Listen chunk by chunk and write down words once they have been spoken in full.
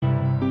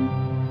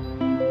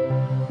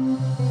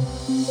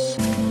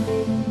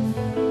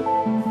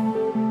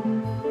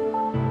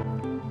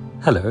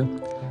Hello,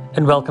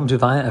 and welcome to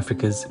Via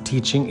Africa's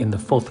Teaching in the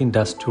Fourth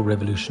Industrial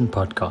Revolution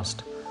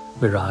podcast,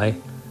 where I,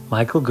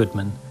 Michael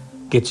Goodman,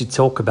 get to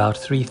talk about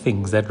three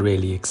things that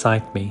really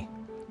excite me: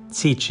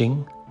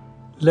 teaching,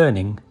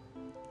 learning,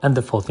 and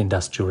the Fourth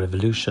Industrial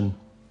Revolution.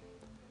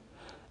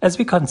 As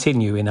we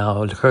continue in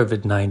our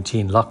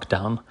COVID-19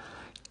 lockdown,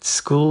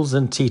 schools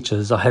and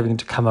teachers are having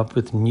to come up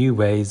with new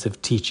ways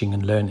of teaching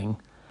and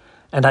learning.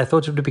 And I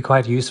thought it would be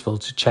quite useful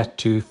to chat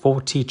to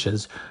 4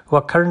 teachers who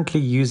are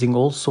currently using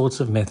all sorts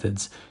of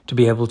methods to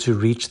be able to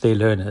reach their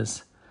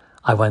learners.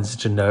 I wanted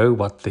to know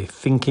what their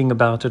thinking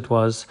about it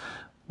was,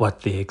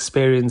 what their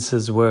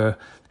experiences were,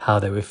 how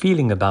they were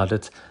feeling about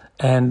it,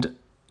 and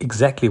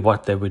exactly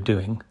what they were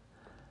doing.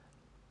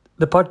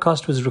 The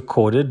podcast was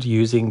recorded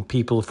using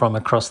people from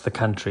across the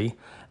country,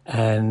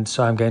 and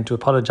so I'm going to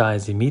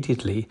apologize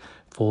immediately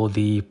for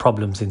the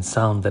problems in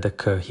sound that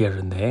occur here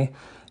and there.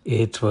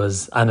 It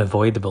was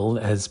unavoidable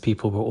as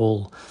people were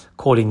all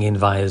calling in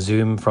via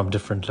Zoom from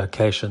different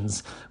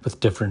locations with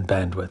different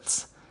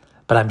bandwidths.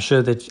 But I'm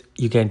sure that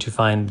you're going to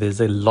find there's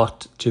a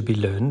lot to be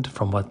learned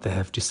from what they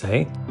have to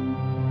say.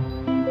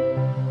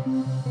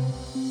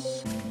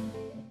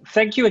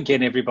 Thank you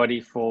again,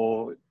 everybody,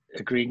 for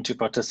agreeing to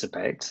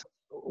participate.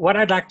 What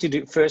I'd like to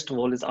do, first of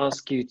all, is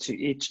ask you to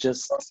each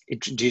just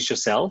introduce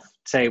yourself,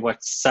 say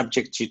what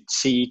subject you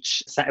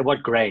teach, say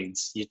what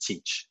grades you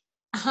teach.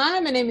 Hi,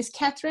 my name is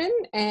Catherine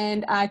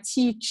and I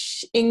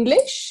teach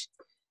English.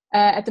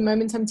 At the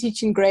moment, I'm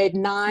teaching grade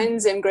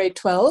 9s and grade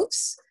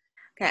 12s.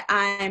 Okay,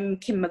 I'm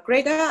Kim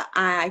McGregor.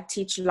 I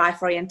teach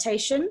life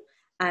orientation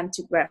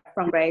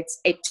from grades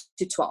 8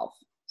 to 12.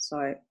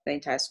 So the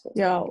entire school.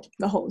 Yeah,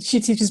 she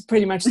teaches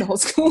pretty much the whole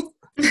school.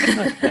 Yay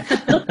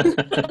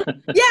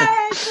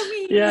for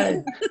me!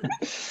 Yay.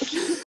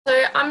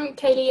 So I'm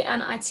Kaylee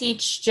and I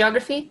teach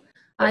geography.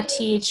 I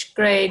teach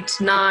grade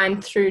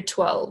 9 through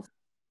 12.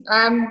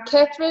 I'm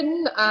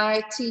Catherine.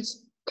 I teach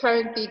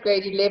currently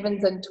grade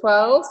 11s and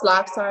 12s,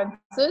 life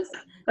sciences.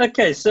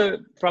 Okay, so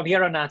from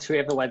here on out,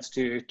 whoever wants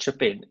to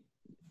chip in,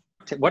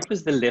 what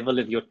was the level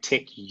of your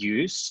tech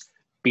use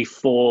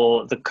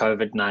before the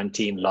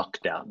COVID-19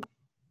 lockdown?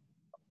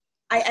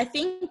 I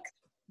think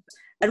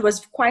it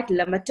was quite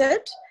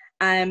limited.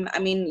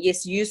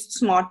 Yes, used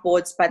smart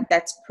boards, but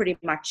that's pretty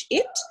much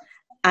it.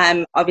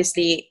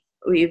 Obviously,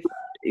 we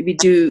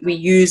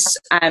use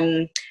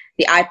the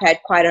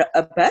iPad quite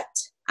a bit.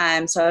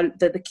 So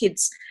the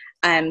kids,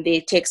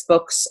 their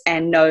textbooks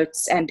and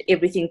notes and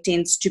everything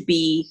tends to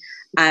be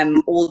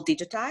all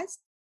digitized.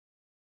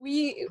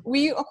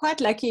 We are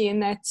quite lucky in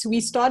that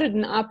we started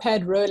an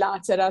iPad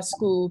rollout at our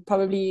school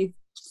probably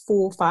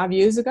 4 or 5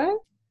 years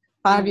ago.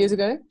 5 years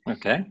ago.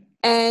 Okay.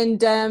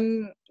 And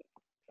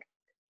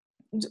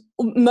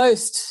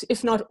most,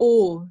 if not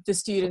all, the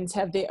students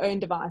have their own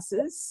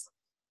devices.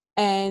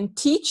 And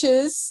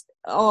teachers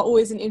are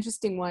always an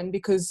interesting one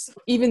because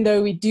even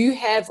though we do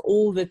have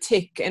all the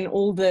tech and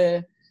all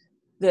the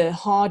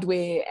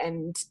hardware,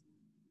 and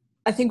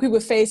I think we were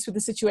faced with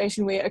a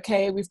situation where,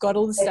 okay, we've got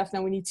all the stuff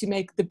now, we need to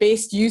make the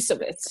best use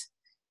of it.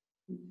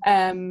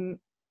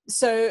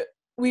 So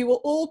we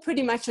were all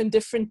pretty much on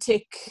different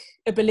tech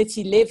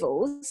ability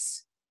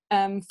levels.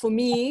 For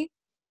me,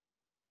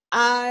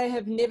 I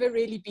have never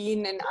really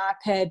been an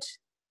iPad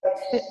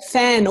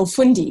fan or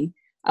fundi.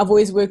 I've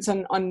always worked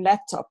on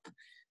laptop.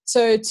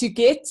 So to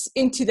get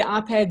into the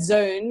iPad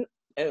zone,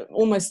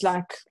 almost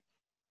like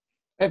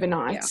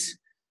overnight,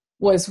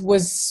 was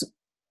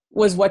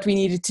what we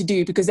needed to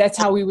do, because that's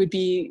how we would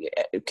be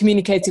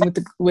communicating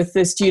with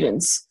the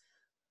students,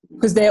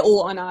 because they're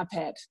all on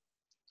iPad.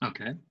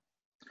 Okay.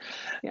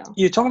 Yeah.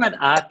 You're talking about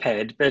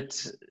iPad,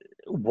 but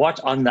what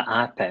on the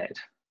iPad?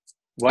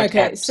 What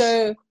okay, apps?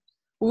 So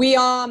we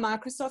are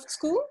Microsoft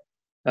school.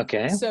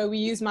 Okay. So we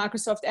use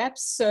Microsoft apps.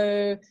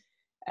 So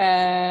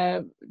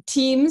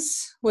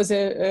Teams was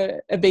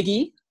a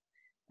biggie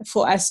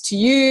for us to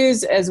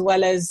use, as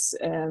well as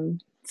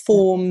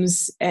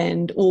Forms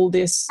and all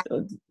this,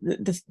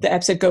 the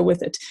apps that go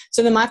with it.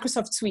 So the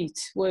Microsoft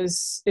Suite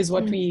is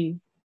what we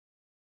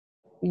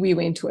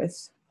went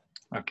with.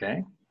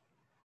 Okay.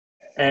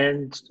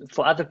 And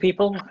for other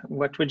people,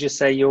 what would you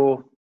say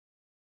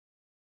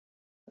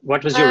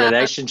what was your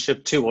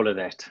relationship to all of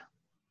that?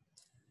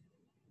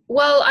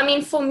 Well,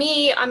 for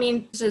me,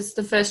 this is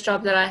the first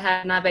job that I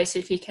had and I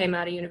basically came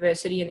out of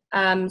university.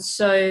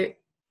 So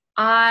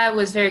I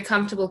was very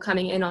comfortable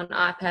coming in on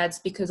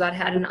iPads because I'd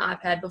had an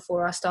iPad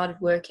before I started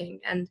working.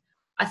 And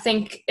I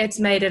think it's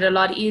made it a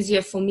lot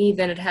easier for me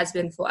than it has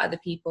been for other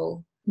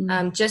people.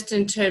 Just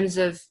in terms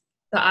of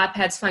the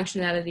iPad's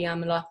functionality,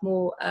 I'm a lot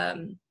more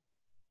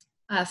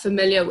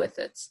familiar with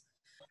it.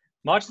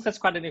 March, that's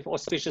quite an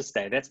auspicious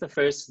day. That's the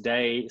first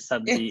day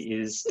somebody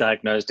is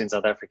diagnosed in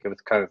South Africa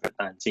with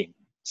COVID-19.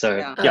 So,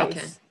 yeah.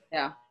 Okay.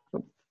 Yeah.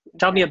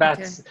 Tell me about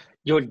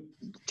your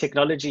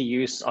technology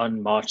use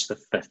on March the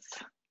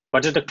 5th.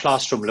 What did the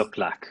classroom look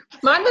like?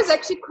 Mine was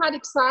actually quite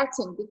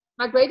exciting.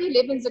 My grade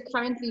 11s are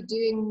currently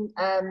doing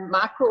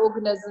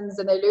microorganisms,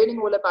 and they're learning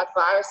all about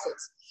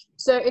viruses.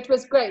 So it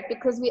was great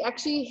because we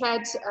actually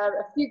had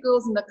a few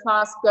girls in the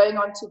class going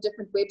onto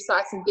different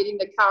websites and getting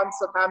the counts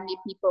of how many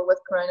people with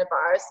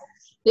coronavirus.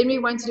 Then we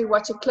wanted to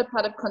watch a clip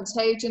out of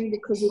Contagion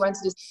because we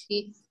wanted to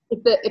see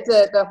if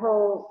the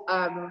whole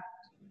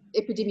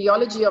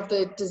epidemiology of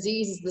the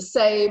disease is the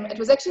same. It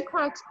was actually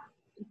quite,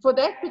 for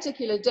that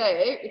particular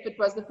day, if it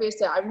was the first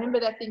day, I remember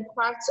that being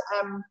quite,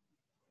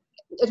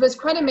 it was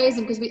quite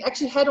amazing because we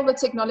actually had all the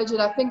technology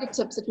at our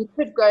fingertips that we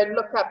could go and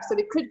look up. So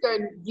we could go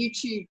and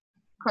YouTube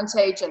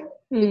Contagion.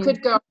 We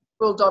could go on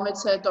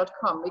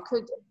worldometer.com.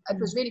 It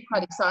was really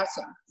quite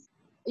exciting.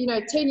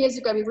 10 years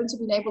ago, we wouldn't have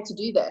been able to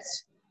do that.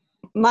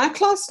 My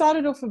class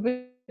started off a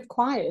bit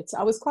quiet.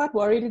 I was quite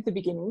worried at the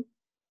beginning.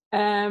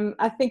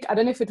 I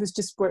don't know if it was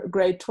just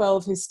grade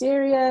 12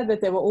 hysteria,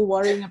 that they were all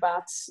worrying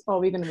about, are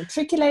we going to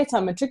matriculate?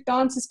 Our matric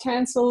dance is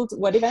cancelled,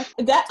 whatever.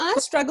 That I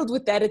struggled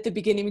with that at the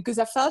beginning because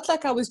I felt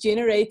like I was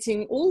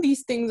generating all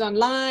these things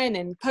online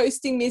and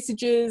posting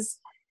messages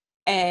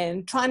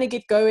and trying to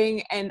get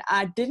going, and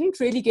I didn't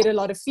really get a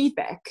lot of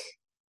feedback.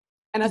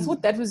 And I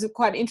thought that was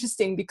quite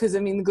interesting because, I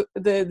mean,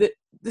 the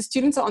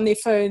students are on their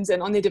phones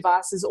and on their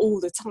devices all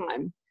the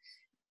time.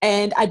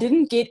 And I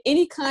didn't get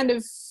any kind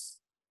of,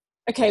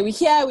 okay, we're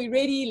here, we're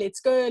ready,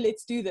 let's go,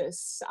 let's do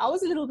this. I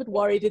was a little bit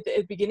worried at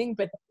the beginning,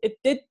 but it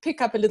did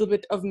pick up a little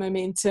bit of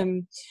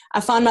momentum.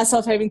 I found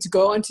myself having to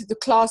go onto the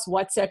class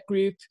WhatsApp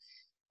group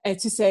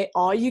to say,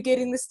 are you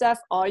getting the stuff?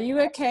 Are you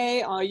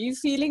okay? Are you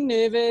feeling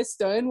nervous?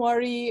 Don't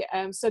worry.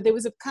 So there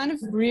was a kind of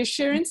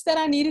reassurance that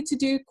I needed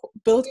to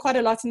build quite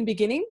a lot in the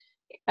beginning,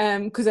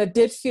 because I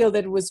did feel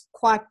that it was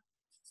quite,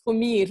 for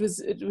me, it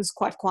was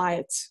quite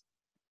quiet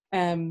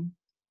to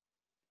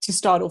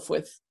start off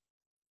with.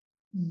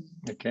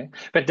 Okay.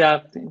 But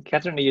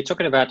Catherine, are you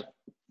talking about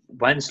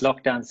once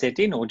lockdown set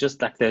in, or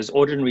just like those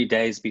ordinary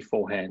days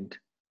beforehand?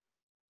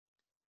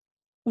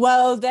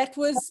 Well, that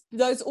was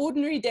those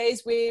ordinary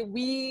days where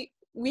we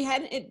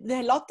hadn't,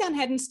 the lockdown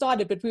hadn't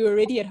started, but we were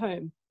already at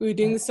home. We were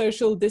doing the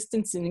social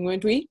distancing,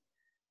 weren't we?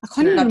 I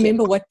can't even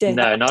remember what day.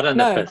 No, not on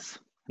the 5th.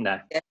 No.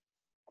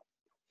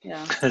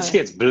 Yeah. See,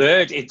 it's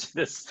blurred into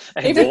this.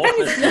 Everything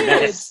is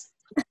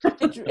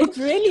blurred. It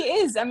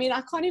really is. I mean,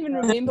 I can't even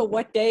remember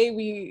what day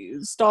we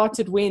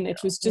started when.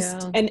 It was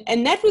just,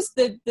 and that was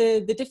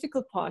the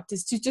difficult part,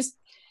 is to just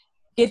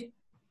get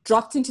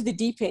dropped into the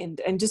deep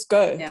end and just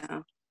go. Yeah.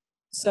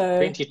 So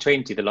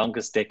 2020, the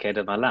longest decade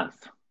of my life.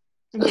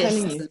 I'm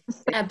telling you.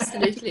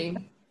 Absolutely.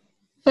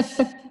 I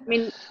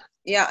mean,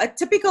 yeah, a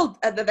typical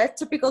that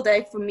typical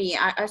day for me.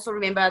 I still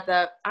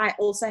remember I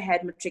also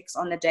had matrics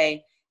on the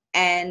day,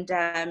 and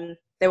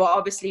they were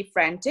obviously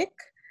frantic.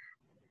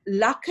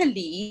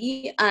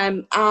 Luckily,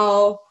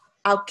 our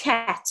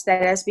CAT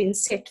that has been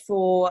set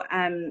for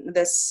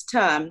this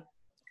term,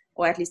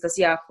 or at least this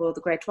year for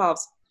the grade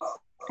 12s,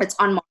 it's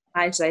on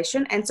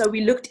marginalization, and so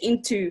we looked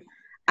into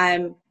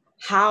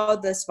how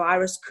this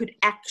virus could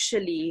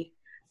actually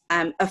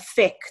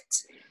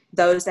affect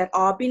those that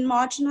are being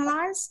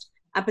marginalized,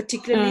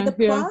 particularly the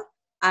poor,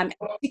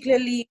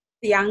 particularly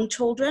the young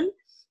children.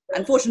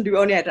 Unfortunately, we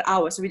only had an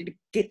hour, so we didn't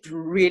get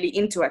really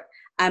into it.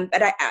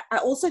 But I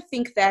also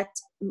think that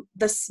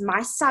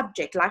my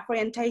subject, life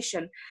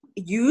orientation,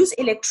 use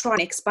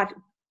electronics, but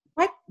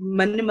quite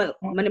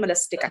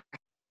minimalistic.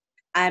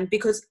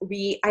 Because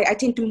I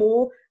tend to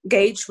more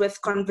gauge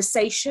with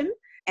conversation.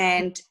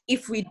 And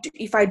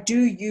if I do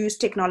use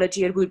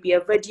technology, it would be a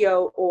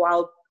video, or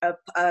I'll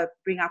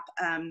bring up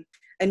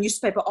a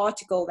newspaper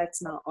article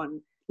that's now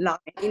online.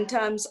 In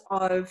terms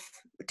of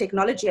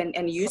technology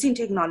and using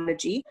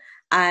technology,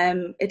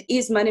 it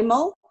is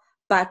minimal,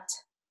 but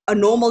a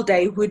normal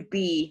day would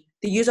be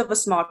the use of a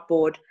smart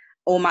board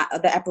or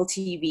the Apple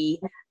TV,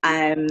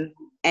 and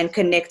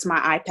connect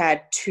my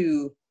iPad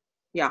to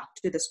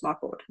the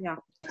smart board. Yeah.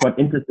 Quite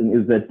interesting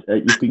is that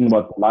you're speaking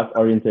about the life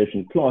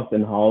orientation class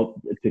and how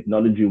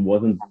technology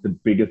wasn't the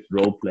biggest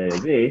role player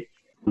there.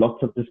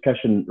 Lots of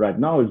discussion right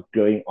now is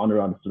going on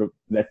around sort of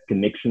that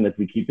connection that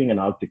we're keeping and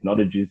how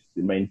technology is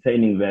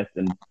maintaining that,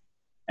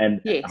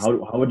 and yes.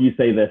 how would you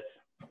say that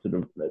sort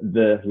of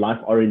the life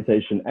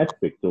orientation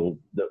aspect or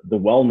the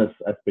wellness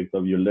aspect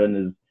of your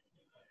learners,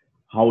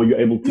 how are you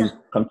able to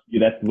come to do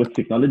that with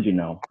technology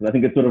now? And I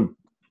think it's sort of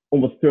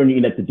almost turning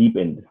in at the deep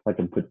end, if I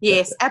can put it.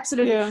 Yes,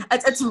 absolutely. Yeah.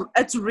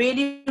 It's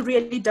really,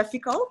 really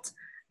difficult,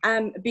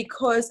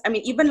 because, I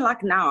mean, even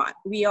like now,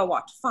 we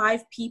are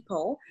 5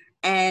 people,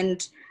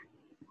 and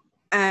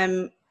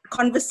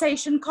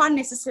conversation can't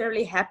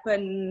necessarily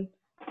happen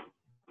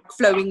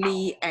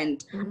flowingly,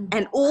 and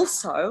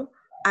also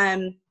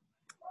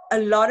a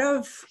lot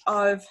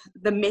of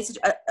the message,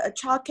 a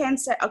child can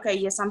say, okay,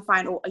 yes, I'm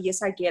fine, or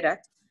yes, I get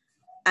it,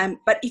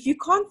 but if you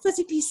can't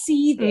physically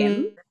see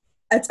them,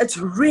 it's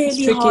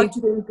really hard to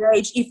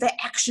engage if they're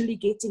actually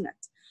getting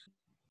it.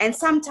 And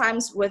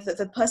sometimes with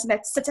the person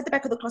that sits at the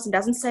back of the class and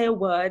doesn't say a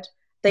word,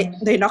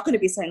 they're not going to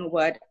be saying a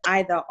word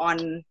either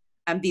on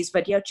these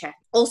video chats.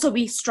 Also,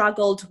 we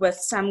struggled with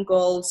some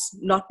girls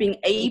not being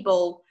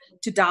able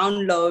to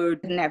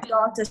download and have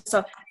data.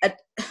 So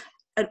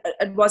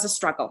it was a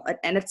struggle,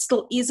 and it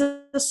still is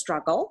a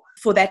struggle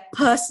for that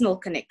personal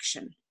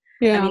connection.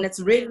 Yeah. I mean, it's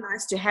really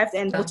nice to have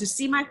and to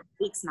see my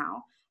colleagues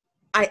now.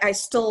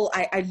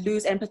 I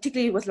lose, and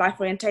particularly with life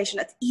orientation,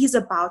 it is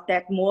about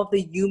that more of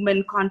the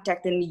human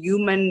contact and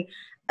human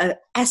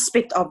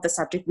aspect of the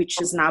subject, which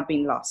has now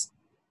been lost.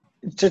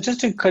 So just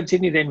to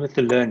continue then with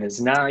the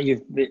learners, now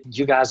you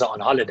guys are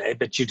on holiday,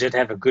 but you did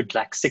have a good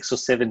 6 or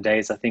 7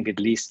 days, I think, at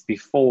least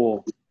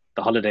before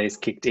the holidays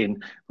kicked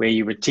in, where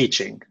you were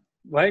teaching.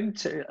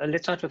 Let's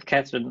start with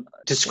Catherine.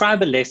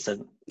 Describe a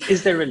lesson.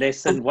 Is there a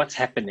lesson? What's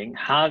happening?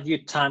 How have you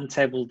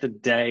timetabled the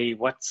day?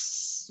 What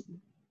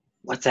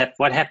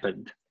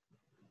happened?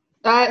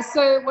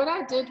 So what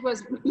I did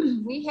was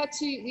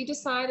we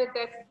decided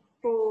that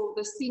for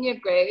the senior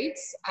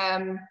grades,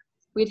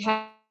 we'd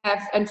have,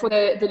 and for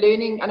the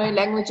learning, I know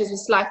languages were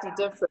slightly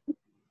different,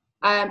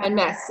 and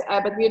maths,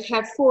 but we'd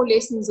have 4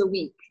 lessons a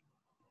week.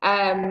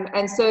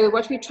 And so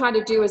what we try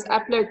to do is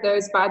upload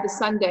those by the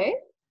Sunday.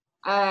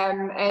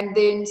 And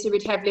then, so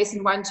we'd have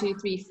lesson 1, 2,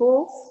 3,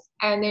 4.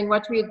 And then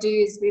what we'd do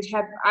is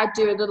I'd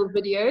do a little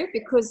video,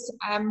 because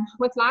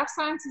with life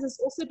sciences, it's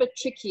also a bit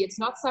tricky. It's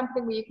not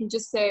something where you can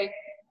just say,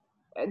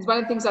 it's one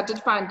of the things I did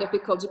find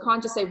difficult. You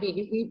can't just say,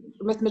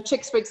 with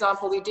matrics, for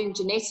example, we're doing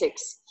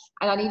genetics,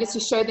 and I needed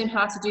to show them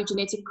how to do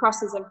genetic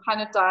crosses and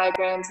Punnett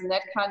diagrams and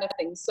that kind of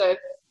thing. So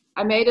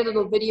I made a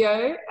little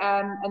video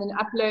and then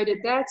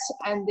uploaded that,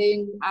 and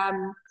then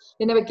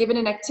they were given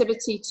an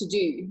activity to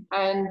do,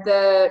 and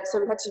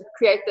so we had to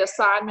create the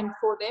assignment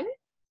for them,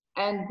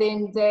 and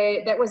then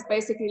that was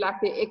basically like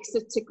the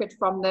exit ticket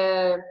from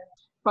the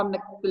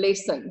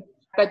lesson.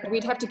 But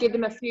we'd have to give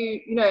them a few,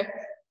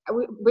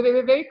 we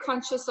were very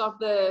conscious of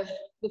the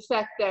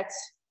fact that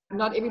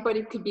not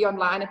everybody could be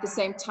online at the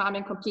same time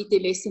and complete their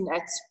lesson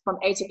from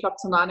 8 o'clock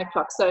to 9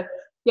 o'clock. So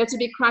you have to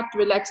be quite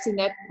relaxed in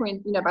that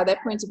point, by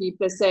that point of view,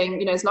 for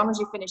saying, as long as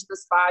you finish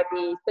this by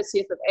the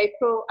 30th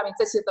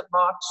of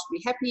March,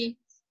 we're happy.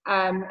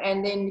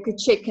 And then you could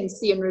check and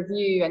see and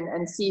review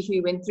and see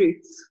who went through.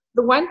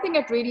 The one thing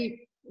that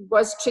really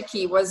was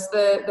tricky was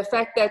the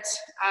fact that,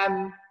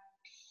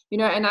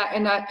 and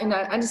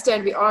I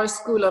understand we are a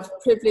school of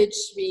privilege.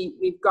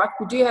 We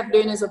do have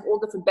learners of all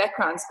different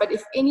backgrounds, but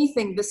if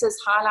anything, this has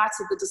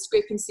highlighted the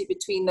discrepancy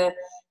between the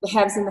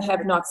haves and the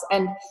have-nots,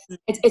 and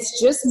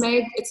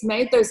it's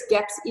made those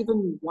gaps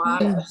even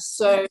wider.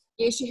 So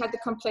yes, you had the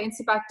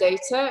complaints about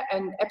data,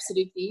 and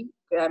absolutely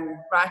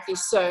rightly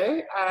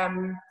so.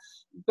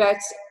 But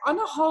on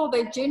a whole,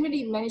 they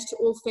generally managed to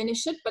all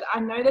finish it. But I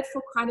know that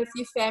for quite a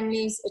few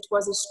families, it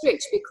was a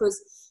stretch,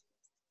 because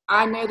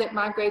I know that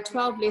my grade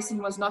 12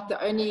 lesson was not the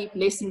only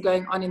lesson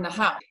going on in the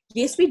house.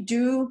 Yes, we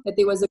do that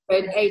there was a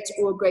grade 8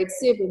 or a grade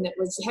 7 that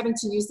was having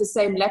to use the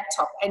same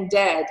laptop and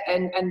dad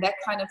and that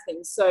kind of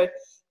thing. So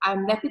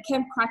that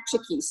became quite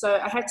tricky. So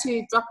I had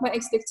to drop my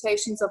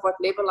expectations of what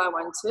level I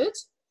wanted.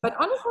 But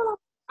on the whole,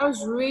 I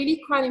was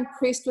really quite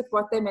impressed with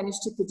what they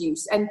managed to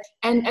produce. And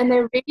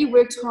they really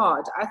worked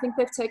hard. I think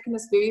they've taken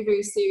this very,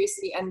 very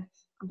seriously, and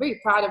I'm very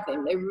proud of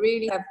them. They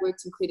really have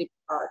worked incredibly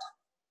hard.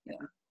 Yeah.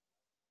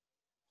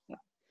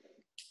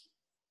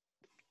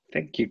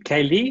 Thank you.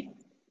 Kaylee?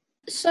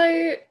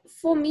 So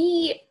for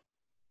me,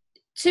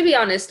 to be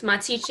honest, my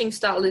teaching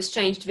style has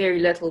changed very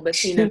little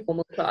between a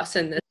normal class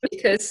and this,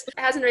 because it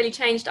hasn't really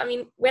changed. I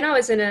mean, when I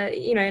was in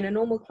a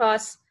normal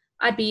class,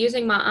 I'd be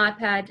using my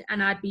iPad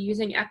and I'd be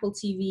using Apple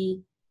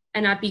TV,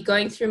 and I'd be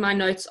going through my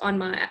notes on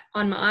my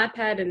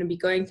iPad, and I'd be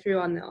going through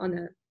on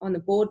the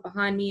board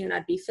behind me, and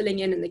I'd be filling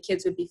in, and the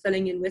kids would be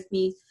filling in with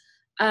me.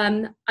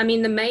 I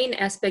mean, the main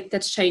aspect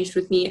that's changed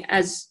with me,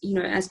 as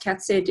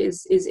Kat said,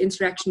 is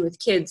interaction with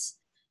kids,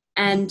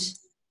 and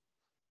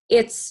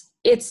it's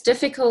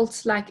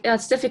difficult.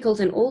 It's difficult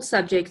in all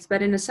subjects,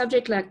 but in a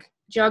subject like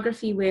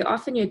geography, where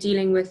often you're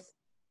dealing with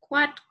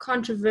quite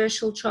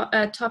controversial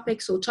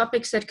topics, or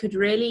topics that could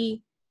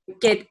really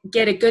get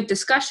a good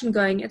discussion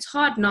going, it's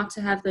hard not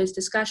to have those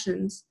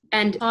discussions.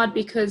 And hard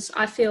because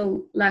I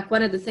feel like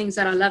one of the things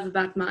that I love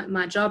about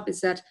my job is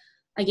that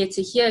I get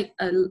to hear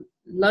a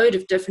load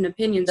of different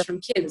opinions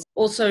from kids.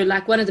 Also,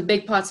 like, one of the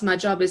big parts of my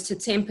job is to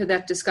temper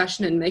that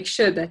discussion and make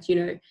sure that,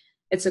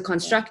 it's a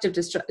constructive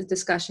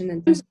discussion.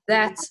 And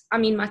that, I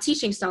mean, my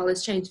teaching style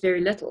has changed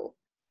very little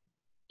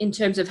in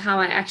terms of how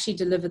I actually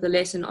deliver the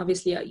lesson.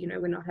 Obviously,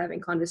 we're not having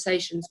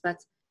conversations, but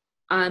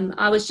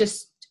I was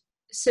just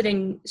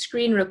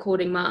screen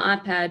recording my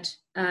iPad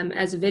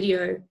as a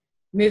video,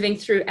 moving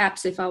through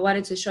apps. If I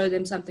wanted to show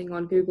them something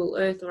on Google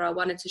Earth, or I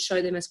wanted to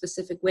show them a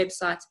specific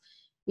website,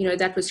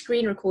 that was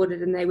screen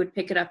recorded, and they would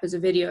pick it up as a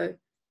video.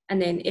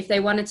 And then if they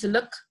wanted to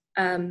look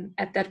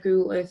at that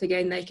Google Earth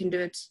again, they can do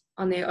it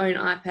on their own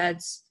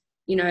iPads,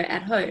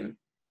 at home.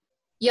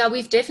 Yeah,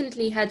 we've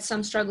definitely had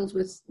some struggles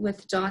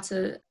with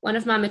data. One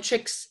of my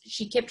matrics,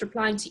 she kept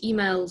replying to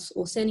emails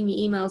or sending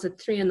me emails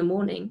at 3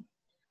 a.m.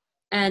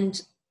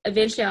 And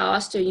eventually I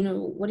asked her,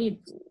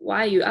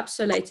 why are you up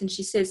so late? And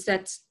she says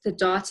that the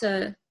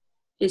data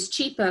is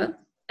cheaper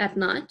at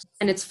night,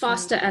 and it's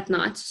faster at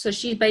night. So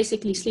she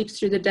basically sleeps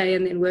through the day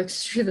and then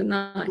works through the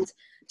night.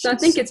 So I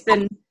think it's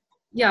been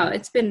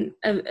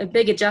a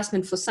big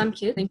adjustment for some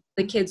kids. I think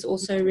the kids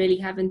also really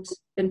haven't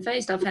been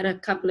phased. I've had a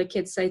couple of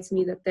kids say to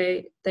me that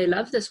they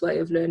love this way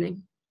of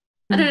learning.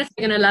 I don't know if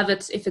they're going to love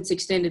it if it's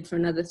extended for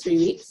another 3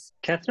 weeks.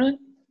 Catherine?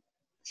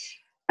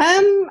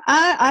 For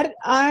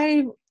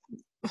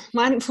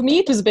me,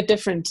 it was a bit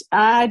different.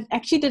 I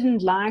actually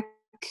didn't like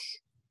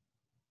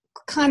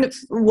kind of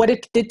what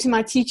it did to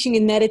my teaching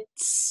in that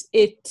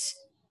it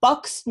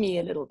boxed me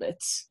a little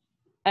bit.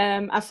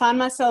 I found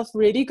myself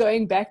really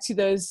going back to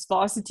those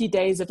varsity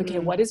days of, okay,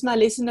 what is my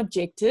lesson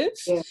objective?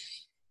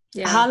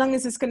 Yeah. How long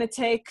is this going to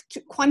take?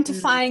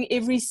 Quantifying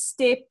every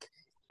step.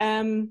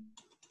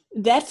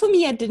 That for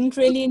me, I didn't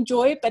really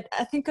enjoy, but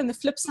I think on the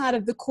flip side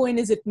of the coin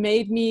is it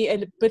made me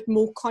a bit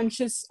more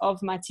conscious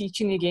of my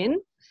teaching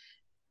again.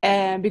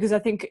 Because I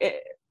think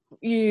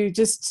you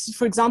just,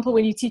 for example,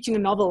 when you're teaching a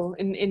novel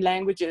in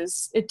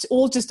languages, it's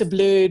all just a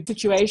blurred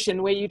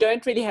situation where you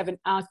don't really have an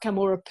outcome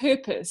or a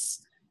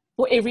purpose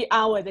for every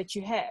hour that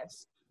you have.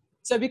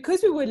 So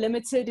because we were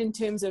limited in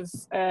terms of,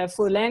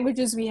 for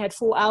languages, we had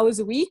 4 hours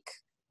a week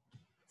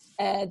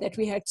that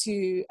we had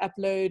to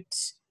upload.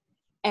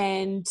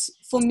 And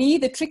for me,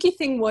 the tricky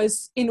thing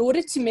was, in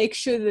order to make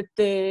sure that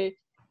the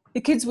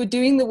kids were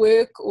doing the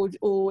work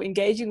or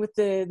engaging with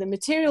the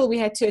material, we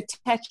had to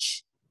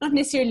attach not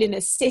necessarily an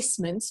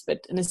assessment,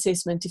 but an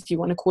assessment, if you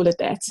want to call it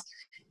that,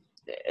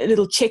 a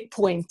little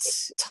checkpoint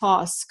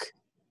task.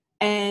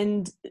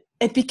 And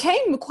it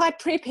became quite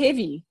prep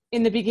heavy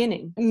in the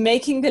beginning,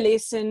 making the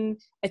lesson,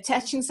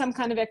 attaching some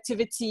kind of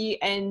activity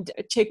and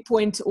a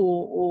checkpoint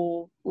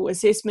or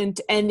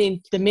assessment, and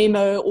then the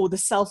memo or the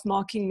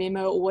self-marking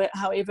memo or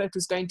however it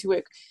was going to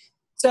work.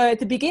 So at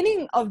the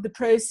beginning of the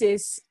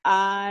process,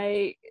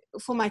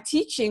 for my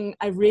teaching,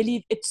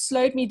 it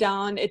slowed me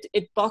down.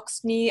 It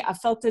boxed me. I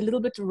felt a little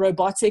bit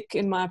robotic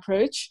in my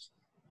approach,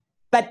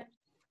 but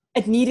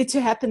it needed to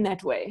happen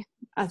that way,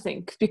 I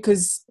think,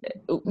 because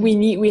we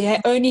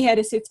only had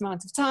a set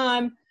amount of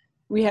time.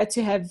 We had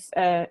to have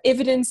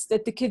evidence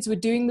that the kids were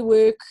doing the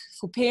work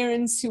for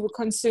parents who were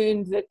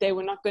concerned that they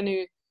were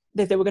going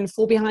to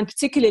fall behind,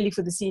 particularly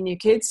for the senior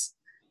kids.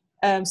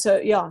 So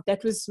yeah,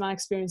 that was my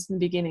experience in the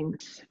beginning.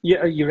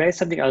 You raised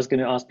something I was going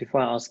to ask before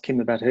I asked Kim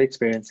about her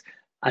experience.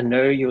 I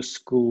know your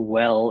school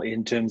well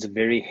in terms of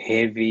very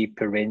heavy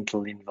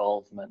parental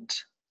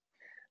involvement.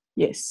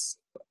 Yes.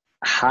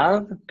 How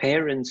have the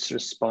parents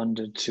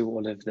responded to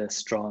all of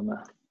this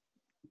drama?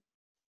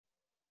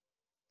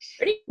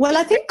 Well,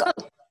 I think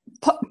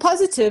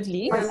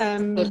positively,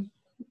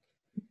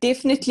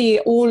 definitely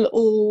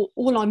all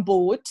on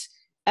board.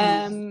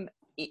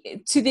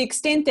 To the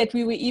extent that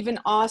we were even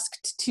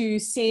asked to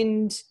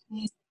send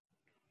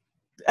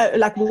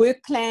like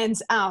work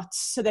plans out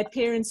so that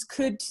parents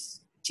could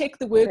check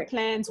the work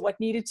plans, what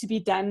needed to be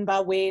done by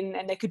when,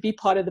 and they could be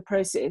part of the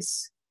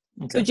process.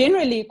 Okay. So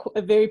generally,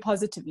 very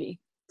positively.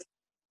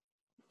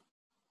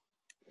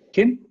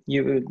 Kim,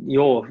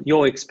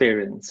 your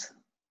experience.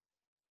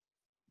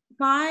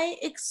 My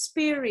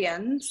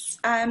experience,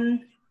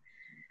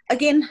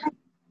 again,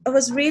 it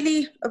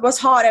was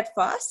hard at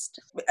first.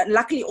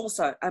 Luckily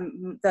also,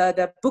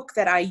 the book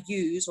that I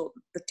use, or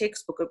the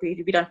textbook,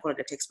 we don't call it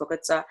a textbook,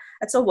 it's a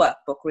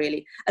workbook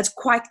really. It's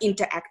quite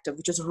interactive,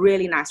 which is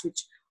really nice,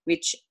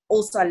 which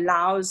also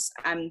allows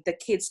the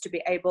kids to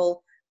be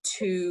able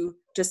to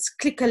just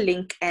click a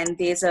link and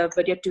there's a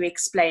video to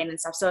explain and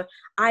stuff. So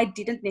I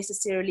didn't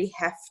necessarily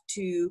have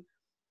to,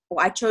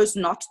 or I chose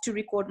not to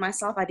record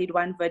myself. I did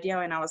one video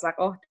and I was like,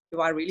 oh,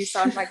 do I really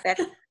sound like that?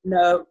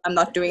 No, I'm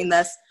not doing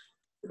this.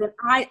 Then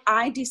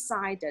I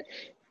decided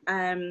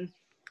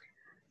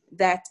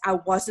that I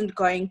wasn't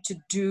going to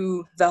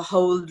do the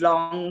whole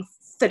long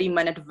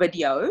 30-minute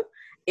video.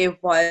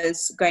 It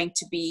was going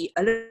to be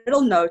a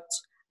little note,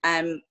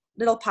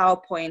 little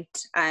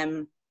PowerPoint,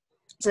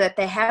 so that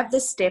they have the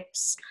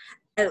steps.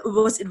 It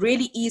was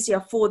really easier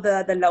for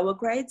the lower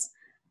grades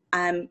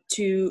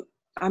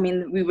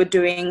we were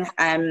doing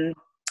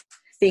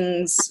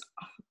things.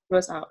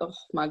 Oh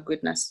my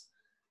goodness.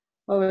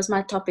 What was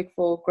my topic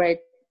for grade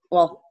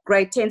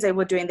 10s? They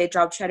were doing their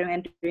job shadowing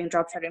and doing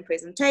job shadowing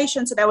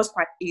presentations. So that was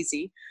quite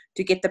easy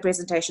to get the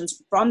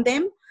presentations from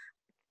them.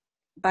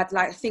 But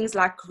like things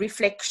like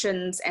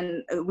reflections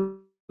and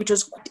which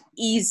was quite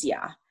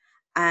easier.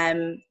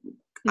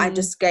 I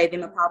just gave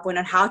them a PowerPoint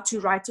on how to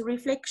write a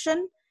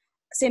reflection,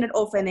 send it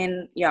off, and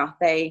then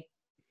they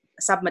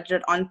submitted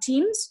it on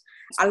Teams.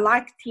 I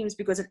like Teams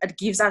because it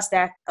gives us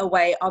a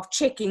way of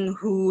checking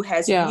who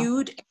has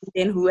viewed and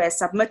then who has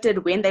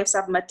submitted, when they've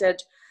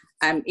submitted,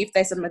 if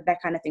they submit,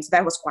 that kind of thing. So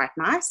that was quite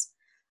nice.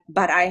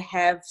 But I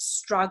have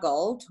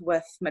struggled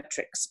with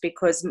Matrix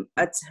because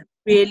it's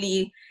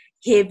really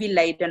heavy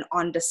laden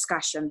on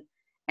discussion,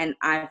 and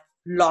I've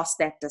lost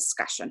that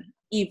discussion.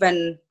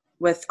 Even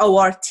with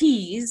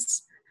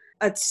ORTs,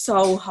 it's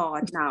so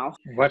hard now.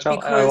 What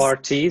are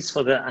ORTs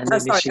for the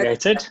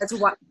uninitiated? It's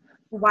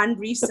one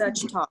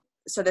research task.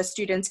 So the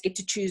students get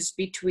to choose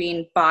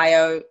between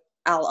bio,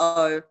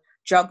 LO,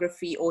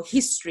 geography, or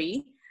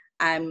history.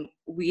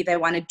 they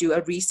want to do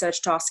a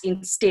research task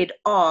instead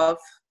of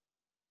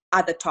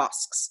other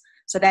tasks.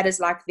 So that is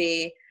like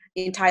the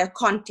entire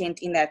content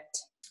in that,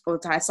 or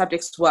entire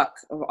subject's work,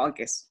 I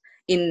guess,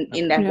 in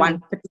that one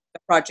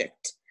particular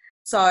project.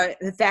 So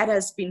that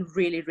has been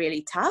really,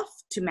 really tough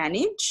to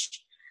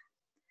manage,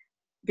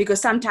 because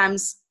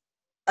sometimes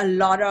a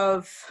lot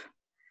of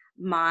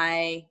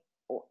my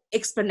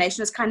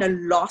explanation is kind of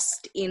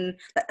lost in,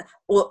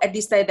 or at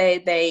least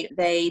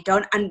they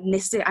don't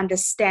necessarily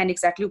understand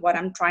exactly what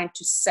I'm trying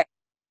to say.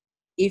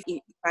 If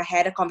I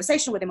had a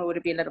conversation with them, it would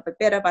have been a little bit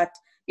better. But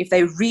if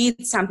they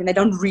read something, they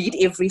don't read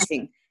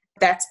everything.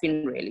 That's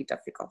been really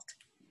difficult.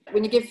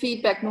 When you give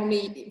feedback,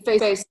 normally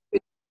face-to-face,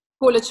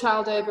 call a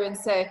child over and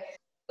say,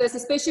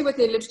 especially with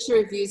their literature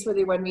reviews for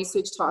their one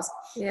research task,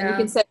 and you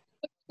can say,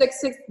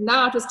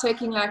 now it was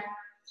taking like,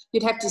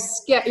 you'd have to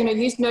scan,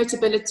 use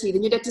Notability,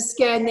 then you'd have to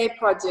scan their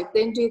project,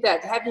 then do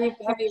that. Have you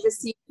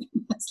received?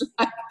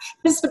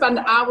 It's about an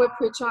hour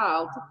per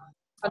child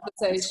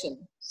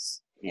conversation.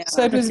 Yeah.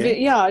 So it was,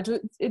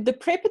 the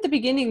prep at the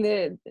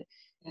beginning,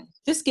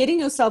 just getting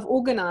yourself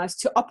organized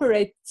to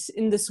operate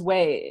in this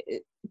way,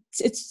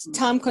 it's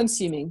time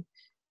consuming.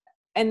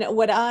 And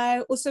what I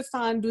also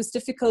found was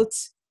difficult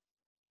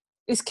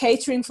is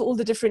catering for all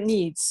the different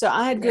needs. So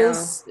I had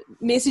girls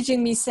messaging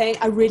me saying,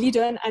 I really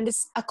don't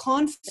understand, I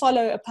can't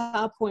follow a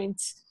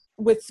PowerPoint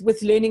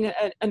with learning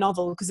a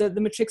novel, because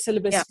the matric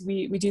syllabus,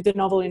 we do the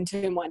novel in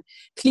term 1.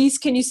 Please,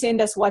 can you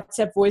send us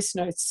WhatsApp voice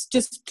notes?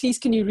 Just please,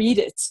 can you read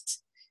it?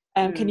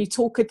 Can you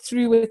talk it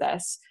through with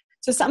us?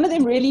 So some of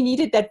them really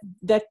needed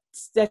that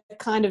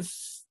kind of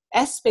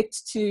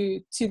aspect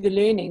to the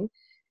learning,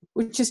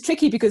 which is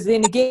tricky, because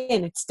then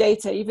again, it's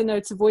data. Even though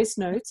it's a voice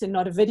note and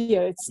not a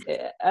video, it's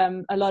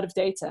a lot of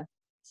data.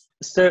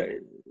 So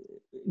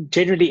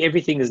generally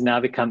everything has now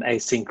become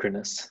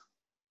asynchronous.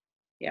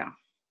 Yeah.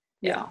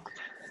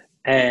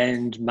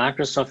 And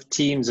Microsoft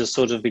Teams has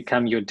sort of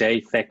become your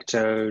de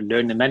facto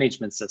learner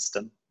management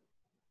system.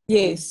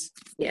 Yes,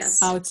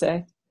 I would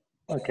say.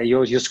 Okay,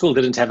 your school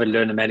didn't have a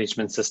learner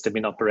management system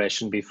in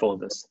operation before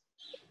this.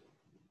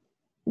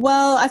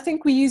 Well, I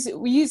think we use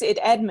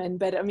EdAdmin,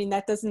 but I mean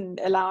that doesn't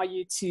allow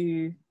you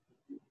to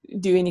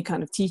do any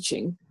kind of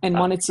teaching and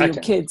monitor your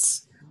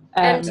kids.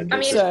 And I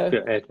mean,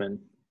 admin.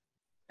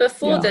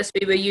 Before this,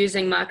 we were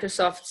using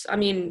Microsoft. I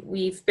mean,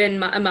 we've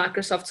been a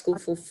Microsoft school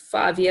for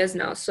 5 years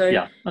now, so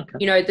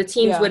the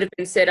teams would have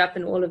been set up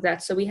and all of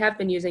that. So we have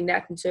been using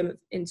that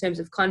in terms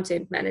of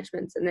content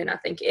management, and then I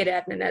think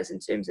EdAdmin as in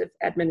terms of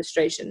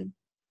administration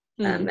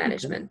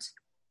management.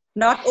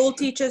 Not all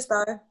teachers,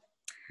 though.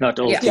 Not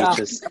all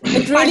teachers.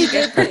 It really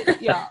did.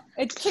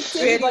 It kicked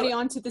everybody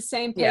onto the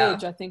same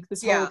page. I think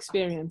this whole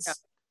experience.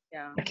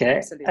 Yeah.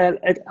 Okay. I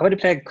want to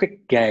play a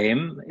quick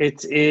game.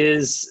 It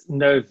is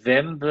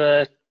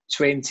November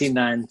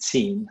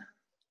 2019.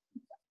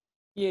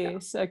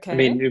 Yes. Okay. I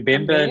mean,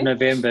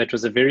 November. It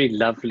was a very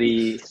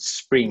lovely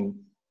spring.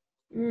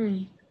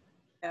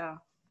 Yeah.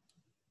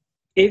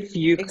 If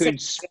you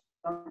could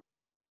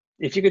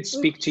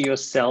speak to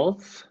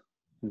yourself,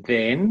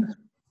 then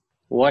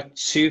what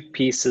 2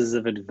 pieces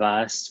of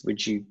advice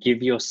would you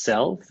give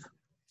yourself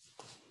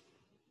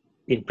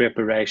in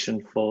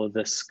preparation for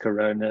this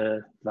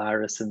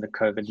coronavirus and the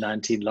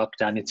COVID-19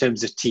 lockdown in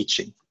terms of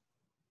teaching?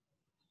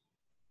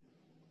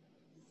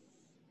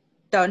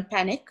 Don't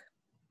panic.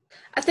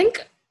 I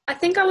think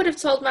I would have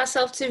told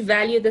myself to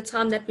value the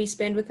time that we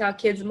spend with our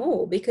kids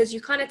more, because you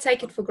kind of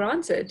take it for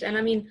granted. And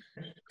I mean,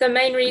 the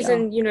main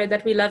reason,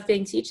 that we love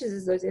being teachers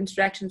is those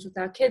interactions with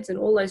our kids and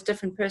all those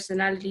different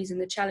personalities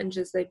and the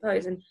challenges they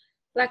pose. And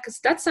like,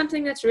 that's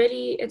something that's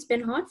really, it's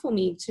been hard for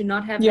me to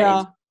not have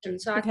that interaction.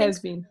 So I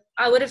think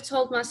I would have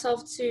told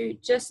myself to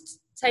just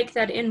take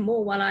that in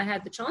more while I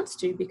had the chance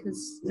to,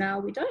 because now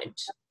we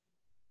don't.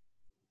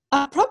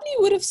 I probably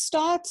would have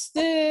started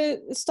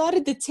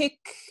the tech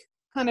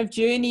kind of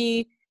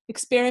journey,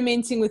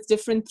 experimenting with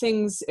different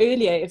things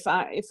earlier if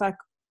I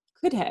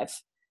could have,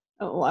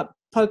 or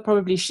I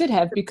probably should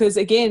have, because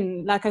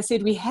again, like I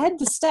said, we had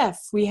the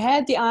stuff, we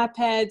had the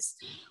iPads,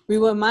 we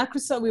were on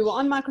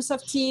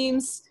Microsoft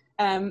Teams.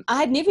 I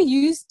had never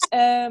used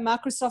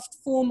Microsoft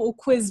Form or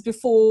Quiz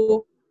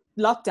before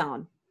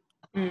lockdown.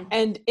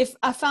 And if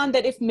I found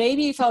that if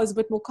I was a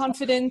bit more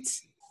confident,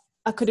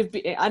 I could have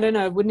been, I don't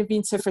know, it wouldn't have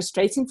been so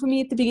frustrating for me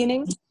at the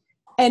beginning.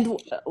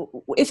 And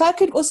if I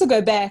could also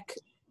go back,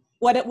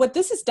 what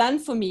this has done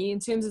for me in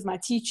terms of my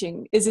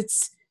teaching is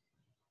it's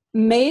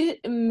made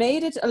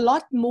it a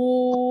lot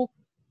more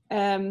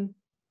current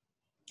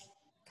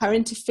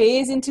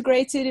affairs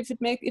integrated,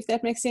 if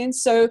that makes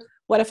sense. So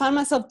what I found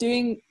myself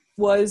doing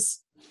was,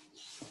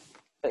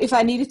 if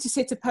I needed to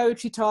set a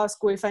poetry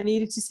task, or if I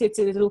needed to set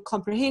a little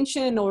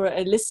comprehension or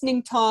a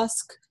listening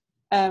task,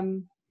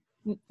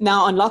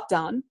 now on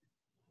lockdown,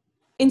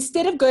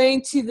 instead of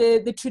going to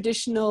the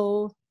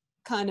traditional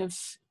kind of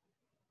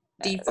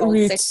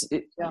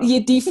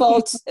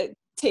default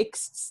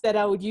texts that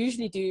I would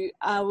usually do,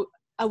 I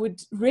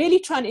would really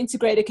try and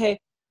integrate, okay,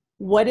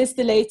 what is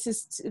the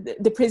latest,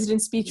 the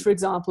president's speech, for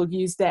example,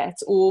 use that,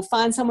 or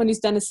find someone who's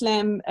done a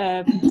slam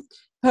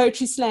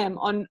poetry slam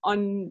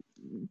on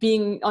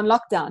being on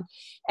lockdown,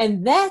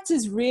 and that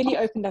has really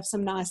opened up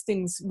some nice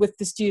things with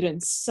the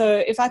students.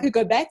 So if I could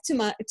go back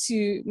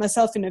to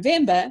myself in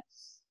November,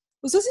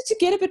 was also to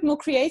get a bit more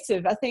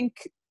creative. I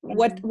think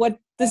what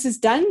this has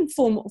done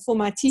for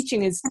my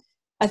teaching is,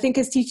 I think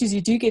as teachers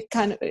you do get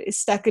kind of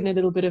stuck in a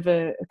little bit of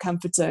a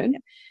comfort zone,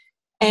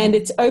 and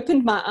it's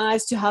opened my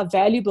eyes to how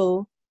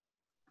valuable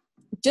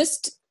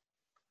just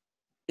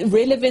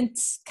relevant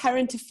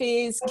current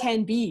affairs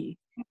can be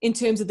in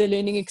terms of the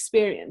learning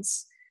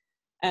experience.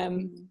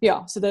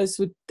 So that's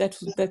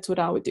what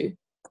I would do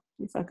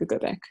if I could go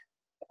back.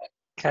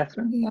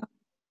 Catherine? Yeah.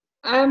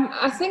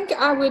 I think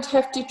I would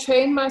have to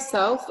train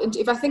myself, and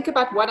if I think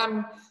about what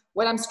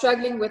I'm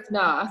struggling with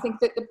now, I think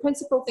that the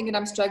principal thing that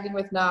I'm struggling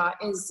with now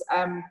is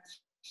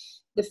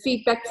the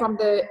feedback from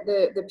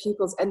the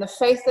pupils and the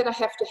faith that I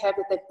have to have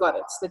that they've got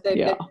it,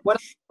 that what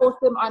I taught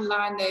them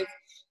online,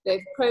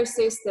 they've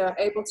processed, they're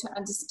able to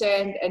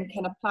understand and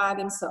can apply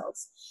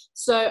themselves.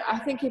 So I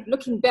think if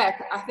looking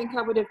back, I think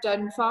I would have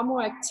done far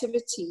more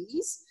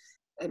activities.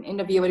 An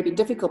end of year would have been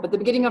difficult, but at the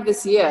beginning of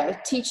this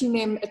year, teaching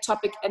them a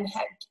topic and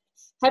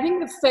having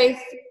the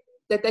faith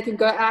that they can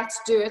go out to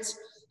do it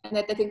and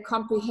that they can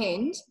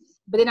comprehend.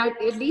 But then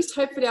at least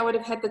hopefully I would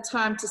have had the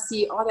time to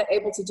see, are they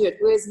able to do it?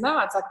 Whereas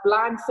now it's like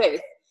blind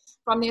faith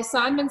from the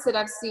assignments that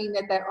I've seen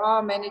that they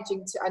are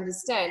managing to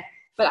understand.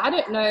 But I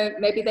don't know,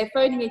 maybe they're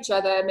phoning each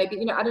other, maybe,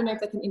 I don't know if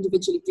they can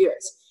individually do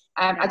it.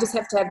 I just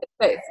have to have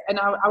the faith. And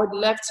I would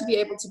love to be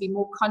able to be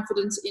more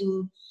confident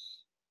in,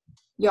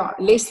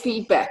 less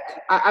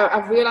feedback.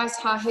 I've realized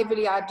how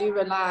heavily I do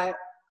rely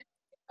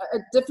on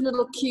different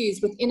little cues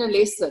within a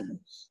lesson.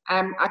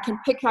 I can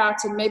pick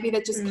out, and maybe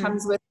that just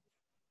comes with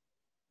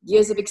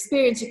years of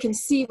experience. You can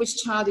see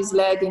which child is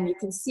lagging. You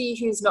can see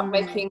who's not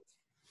making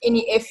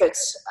any effort.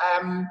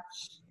 And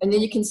then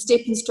you can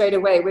step in straight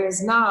away.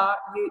 Whereas now,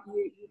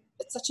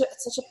 it's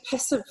such a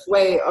passive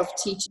way of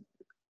teaching.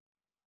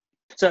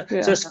 So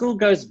school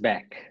goes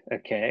back,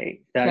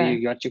 okay? Now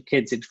you got your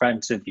kids in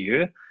front of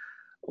you.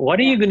 What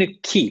are you going to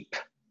keep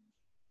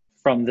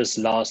from this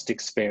last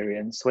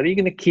experience? What are you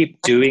going to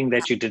keep doing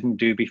that you didn't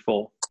do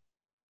before?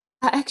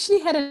 I actually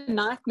had a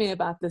nightmare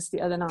about this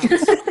the other night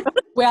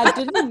where I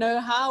didn't know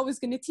how I was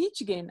going to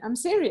teach again. I'm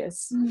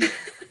serious.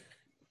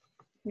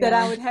 That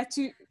I would have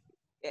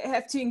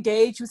to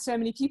engage with so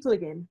many people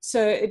again.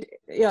 So,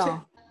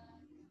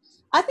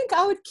 I think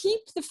I would keep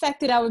the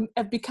fact that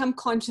I've become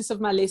conscious of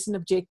my lesson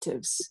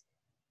objectives,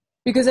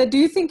 because I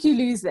do think you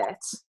lose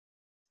that.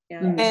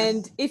 Yeah.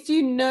 And if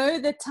you know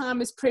that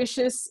time is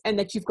precious and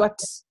that you've got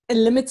a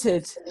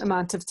limited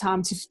amount of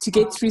time to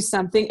get through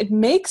something, it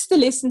makes the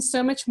lesson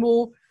so much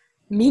more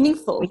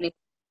meaningful.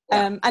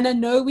 And I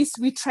know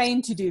we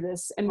train to do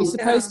this, and we're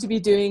supposed to be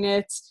doing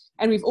it,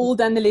 and we've all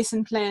done the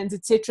lesson plans,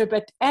 etc.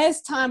 But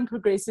as time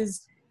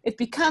progresses, it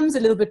becomes a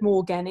little bit more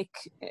organic,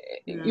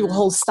 your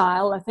whole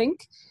style, I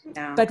think.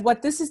 Yeah. But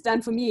what this has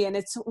done for me, and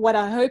it's what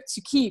I hope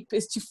to keep,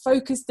 is to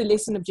focus the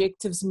lesson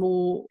objectives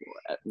more,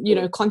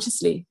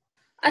 consciously.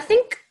 I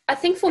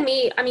think for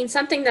me,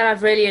 something that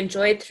I've really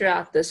enjoyed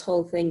throughout this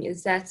whole thing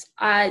is that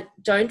I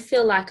don't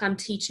feel like I'm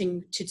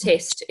teaching to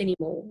test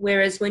anymore.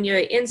 Whereas when you're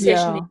in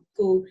session in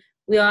school,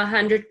 we are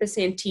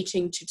 100%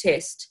 teaching to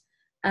test.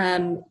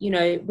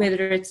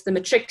 Whether it's the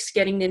matrics,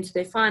 getting them to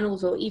their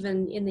finals, or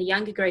even in the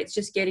younger grades,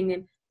 just getting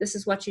them, this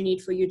is what you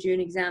need for your June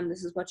exam,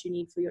 this is what you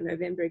need for your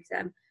November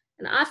exam.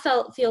 And I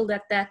feel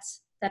that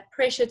that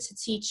pressure to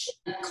teach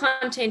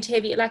content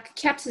heavy, like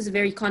CAPS is a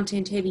very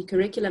content heavy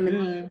curriculum,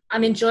 and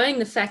I'm enjoying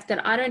the fact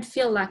that I don't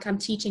feel like I'm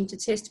teaching to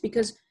test,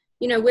 because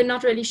we're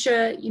not really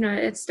sure,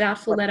 it's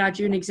doubtful that our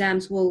June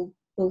exams will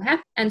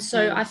happen. And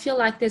so I feel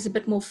like there's a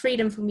bit more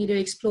freedom for me to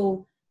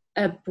explore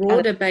a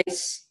broader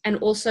base and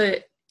also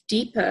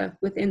deeper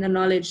within the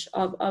knowledge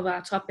of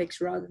our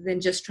topics, rather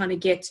than just trying to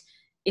get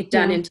it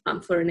done in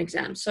time for an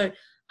exam. So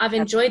I've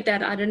enjoyed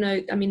that. I don't know,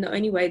 the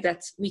only way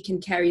that we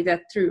can carry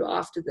that through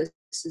after this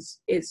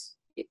is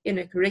in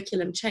a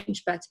curriculum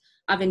change, but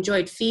I've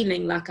enjoyed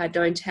feeling like I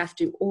don't have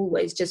to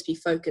always just be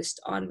focused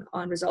on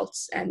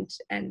results and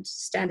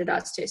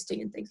standardized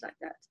testing and things like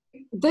that.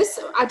 This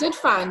I did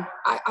find,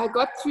 I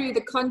got through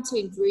the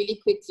content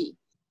really quickly.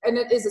 And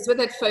it's with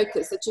that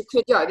focus that you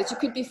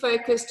could be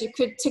focused. You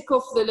could tick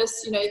off the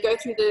list. You go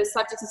through the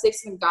subject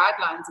assessment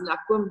guidelines and like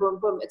boom, boom,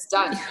 boom, it's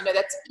done.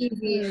 That's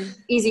easy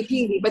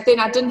peasy. But then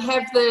I didn't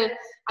have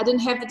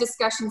the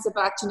discussions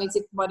about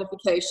genetic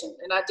modification,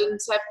 and I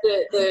didn't have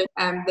the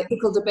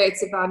ethical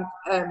debates about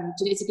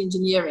genetic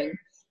engineering.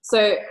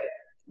 So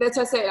that's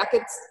what I say. Like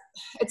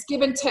it's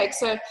give and take.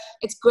 So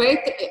it's great.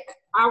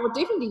 I would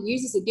definitely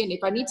use this again if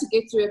I need to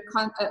get through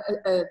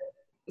a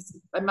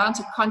amount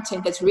of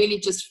content that's really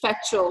just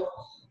factual,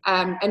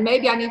 and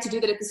maybe I need to do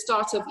that at the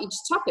start of each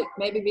topic.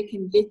 Maybe we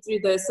can get through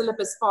the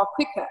syllabus far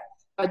quicker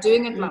by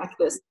doing it like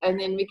this, and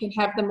then we can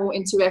have the more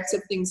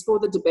interactive things for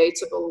the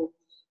debatable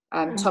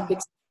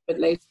topics a bit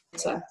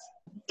later.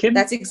 Kim?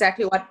 That's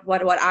exactly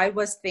what I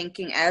was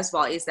thinking as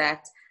well, is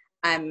that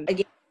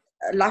again,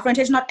 life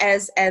orientation is not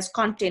as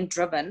content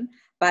driven,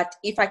 but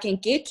if I can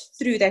get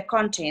through that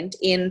content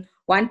in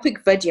one quick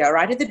video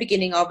right at the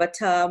beginning of a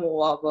term or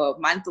of a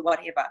month or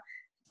whatever.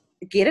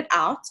 Get it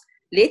out,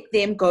 let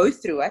them go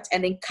through it,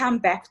 and then come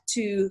back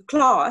to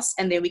class,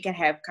 and then we can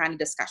have kind of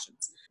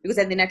discussions. Because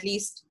then at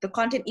least the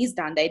content is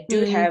done. They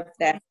do have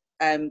that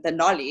the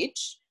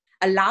knowledge,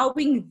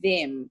 allowing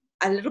them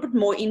a little bit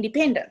more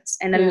independence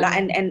and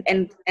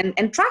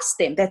trust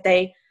them that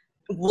they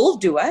will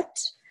do it.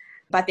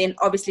 But then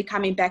obviously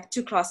coming back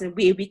to class and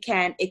where we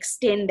can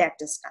extend that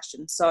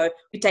discussion. So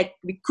we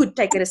could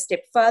take it a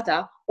step further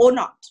or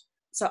not.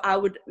 So I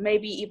would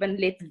maybe even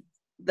let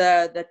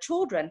the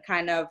children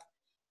kind of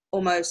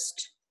almost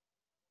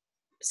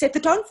set the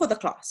tone for the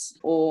class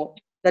or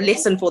the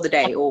lesson for the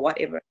day or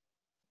whatever.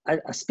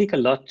 I speak a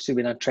lot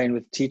when I train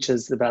with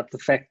teachers about the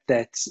fact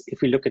that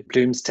if we look at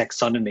Bloom's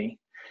taxonomy,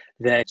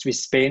 that we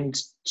spend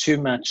too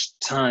much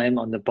time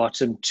on the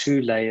bottom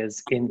 2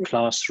 layers in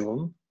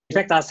classroom. In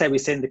fact, I say we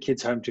send the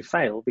kids home to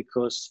fail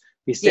because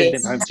we send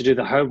them home to do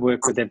the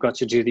homework where they've got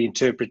to do the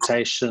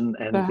interpretation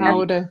and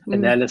the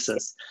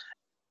analysis.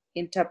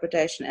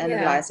 Interpretation,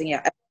 analyzing,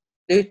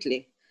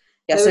 absolutely.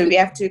 Yeah, so we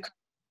have to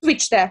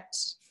switch that,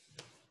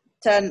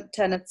 turn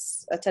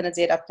its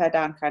head upside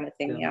down kind of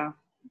thing, Yeah.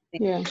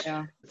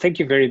 Thank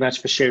you very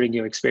much for sharing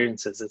your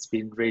experiences. It's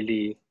been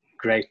really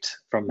great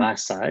from my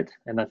side.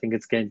 And I think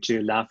it's going to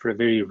allow for a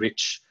very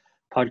rich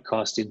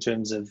podcast in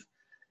terms of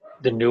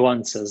the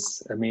nuances.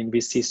 I mean,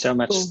 we see so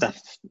much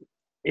stuff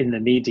in the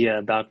media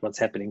about what's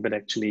happening, but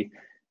actually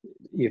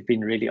you've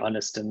been really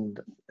honest, and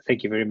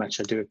thank you very much.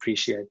 I do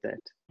appreciate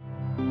that.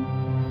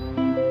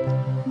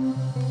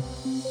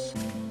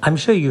 I'm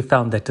sure you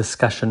found that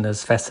discussion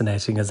as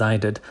fascinating as I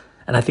did,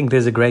 and I think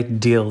there's a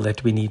great deal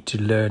that we need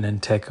to learn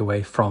and take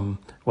away from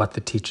what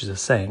the teachers are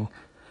saying.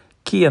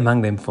 Key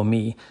among them for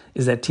me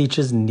is that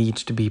teachers need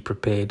to be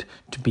prepared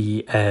to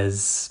be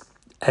as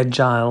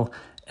agile,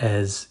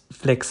 as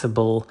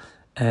flexible,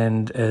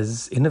 and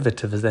as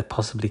innovative as they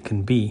possibly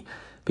can be.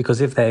 Because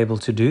if they're able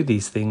to do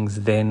these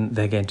things, then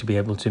they're going to be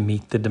able to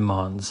meet the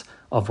demands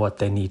of what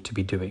they need to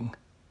be doing.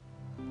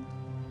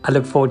 I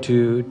look forward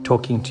to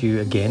talking to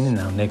you again in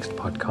our next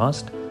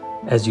podcast.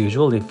 As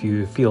usual, if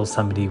you feel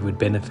somebody would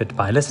benefit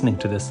by listening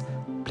to this,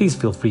 please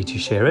feel free to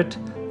share it.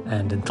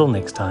 And until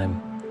next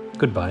time,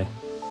 goodbye.